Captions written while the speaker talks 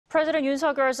President Yoon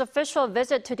Suk Yeol's official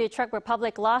visit to the Czech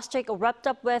Republic last week wrapped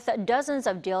up with dozens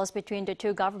of deals between the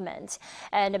two governments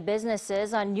and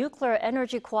businesses on nuclear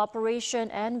energy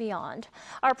cooperation and beyond.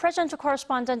 Our Presidential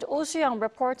Correspondent Oh Soo-young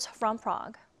reports from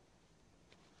Prague.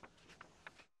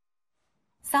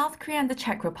 South Korea and the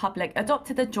Czech Republic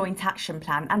adopted a joint action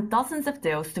plan and dozens of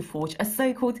deals to forge a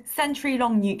so-called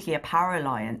century-long nuclear power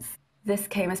alliance. This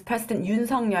came as President Yoon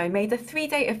Suk Yeol made a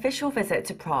three-day official visit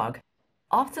to Prague,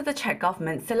 after the Czech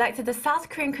government selected the South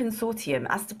Korean consortium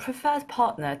as the preferred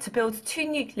partner to build two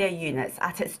nuclear units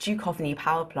at its Dukovany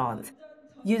power plant.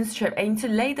 Yoon's trip aimed to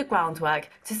lay the groundwork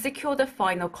to secure the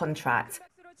final contract,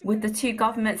 with the two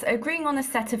governments agreeing on a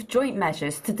set of joint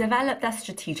measures to develop their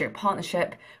strategic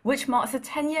partnership, which marks a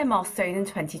 10-year milestone in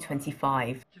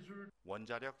 2025.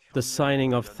 The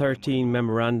signing of 13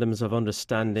 memorandums of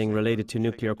understanding related to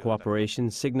nuclear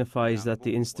cooperation signifies that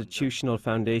the institutional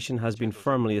foundation has been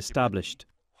firmly established.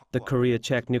 The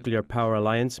Korea-Czech Nuclear Power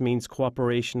Alliance means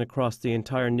cooperation across the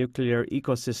entire nuclear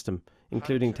ecosystem,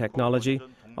 including technology,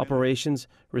 operations,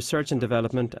 research and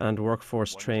development, and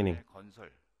workforce training.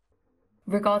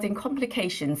 Regarding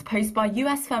complications posed by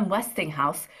US firm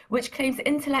Westinghouse, which claims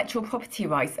intellectual property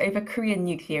rights over Korean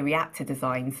nuclear reactor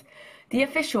designs, the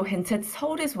official hinted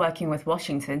Seoul is working with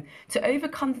Washington to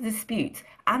overcome the dispute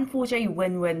and forge a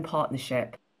win-win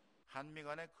partnership.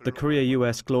 The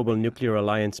Korea-US Global Nuclear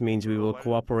Alliance means we will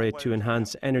cooperate to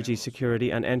enhance energy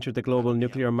security and enter the global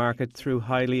nuclear market through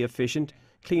highly efficient,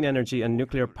 clean energy and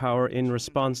nuclear power in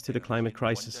response to the climate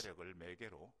crisis.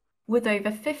 With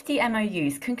over 50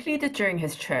 MOUs concluded during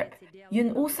his trip,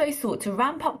 Yoon also sought to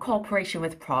ramp up cooperation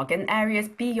with Prague in areas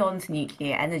beyond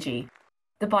nuclear energy.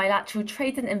 The bilateral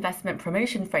trade and investment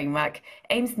promotion framework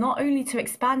aims not only to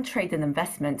expand trade and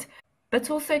investment,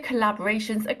 but also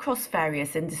collaborations across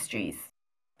various industries.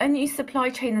 A new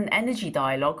supply chain and energy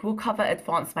dialogue will cover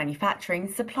advanced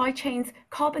manufacturing, supply chains,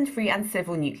 carbon-free and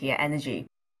civil nuclear energy.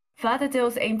 Further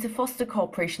deals aim to foster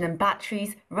cooperation in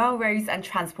batteries, railroads and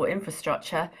transport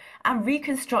infrastructure, and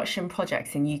reconstruction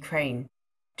projects in Ukraine.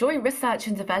 Joint research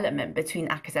and development between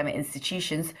academic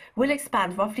institutions will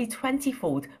expand roughly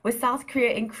 20-fold, with South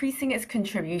Korea increasing its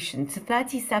contribution to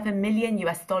 $37 million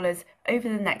over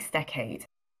the next decade.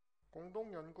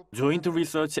 Joint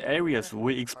research areas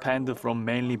will expand from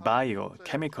mainly bio,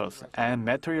 chemicals, and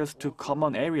materials to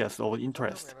common areas of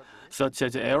interest, such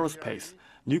as aerospace,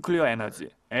 nuclear energy,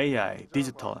 AI,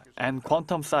 digital, and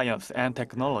quantum science and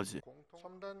technology.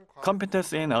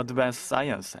 Competence in advanced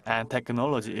science and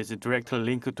technology is directly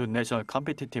linked to national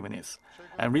competitiveness,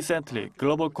 and recently,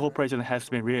 global cooperation has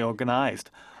been reorganized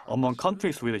among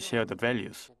countries with shared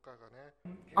values.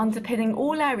 Underpinning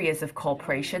all areas of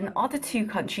cooperation are the two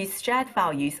countries' shared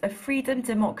values of freedom,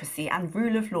 democracy, and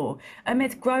rule of law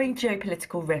amid growing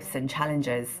geopolitical rifts and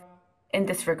challenges. In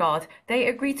this regard, they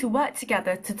agree to work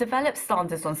together to develop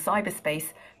standards on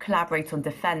cyberspace, collaborate on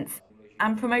defense,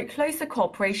 and promote closer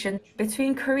cooperation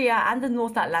between Korea and the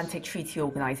North Atlantic Treaty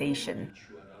Organization.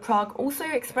 Prague also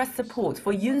expressed support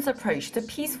for Yoon's approach to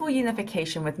peaceful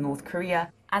unification with North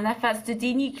Korea and efforts to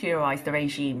denuclearize the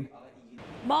regime.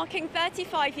 Marking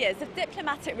 35 years of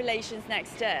diplomatic relations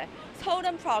next year, Seoul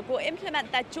and Prague will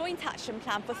implement their joint action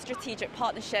plan for strategic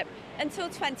partnership until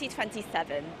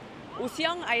 2027. Oh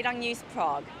Soo-young, Arirang News,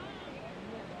 Prague.